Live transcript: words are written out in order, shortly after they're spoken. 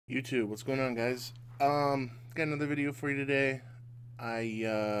YouTube, what's going on, guys? Got another video for you today.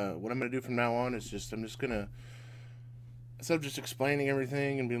 What I'm gonna do from now on is I'm just gonna, instead of just explaining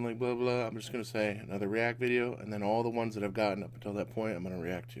everything and being like blah blah, I'm just gonna say another React video, and then all the ones that I've gotten up until that point, I'm gonna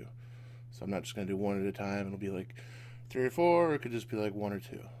react to. So I'm not just gonna do one at a time. It'll be like 3 or 4, or it could just be like 1 or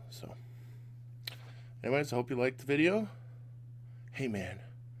 2. So, anyways, I hope you liked the video. Hey man,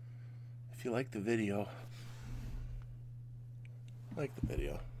 if you like the video, like the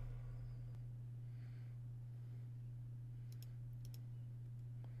video.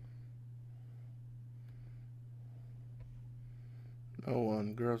 No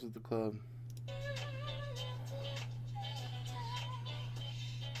one. Girls at the club.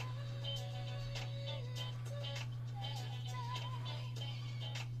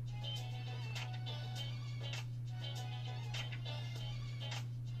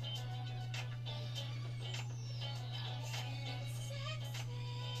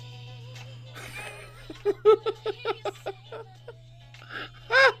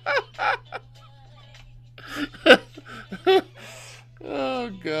 Oh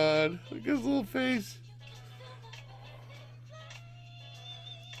god, look at his little face.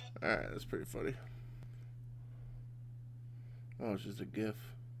 Alright, that's pretty funny. Oh, it's just a gif.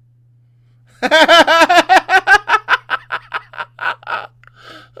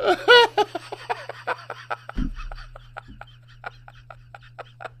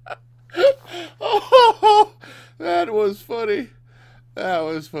 Oh, that was funny. That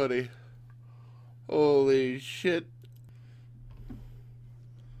was funny. Holy shit.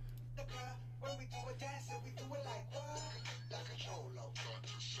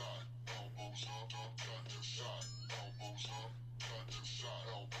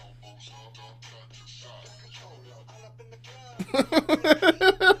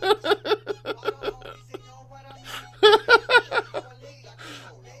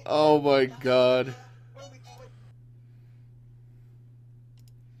 Oh my god.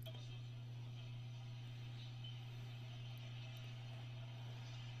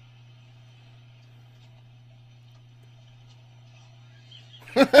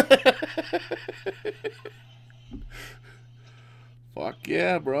 Fuck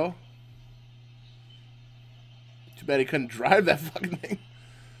yeah, bro. Too bad he couldn't drive that fucking thing.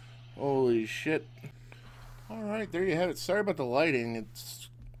 Holy shit. Alright, there you have it. Sorry about the lighting. It's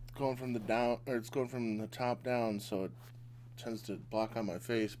going from the down, or it's going from the top down, so it tends to block out my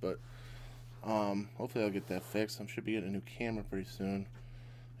face, but hopefully I'll get that fixed. I should be getting a new camera pretty soon.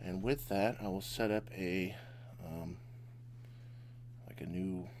 And with that, I will set up a like a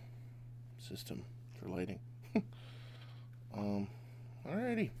new system for lighting.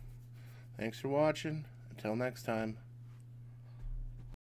 Alrighty. Thanks for watching. Until next time.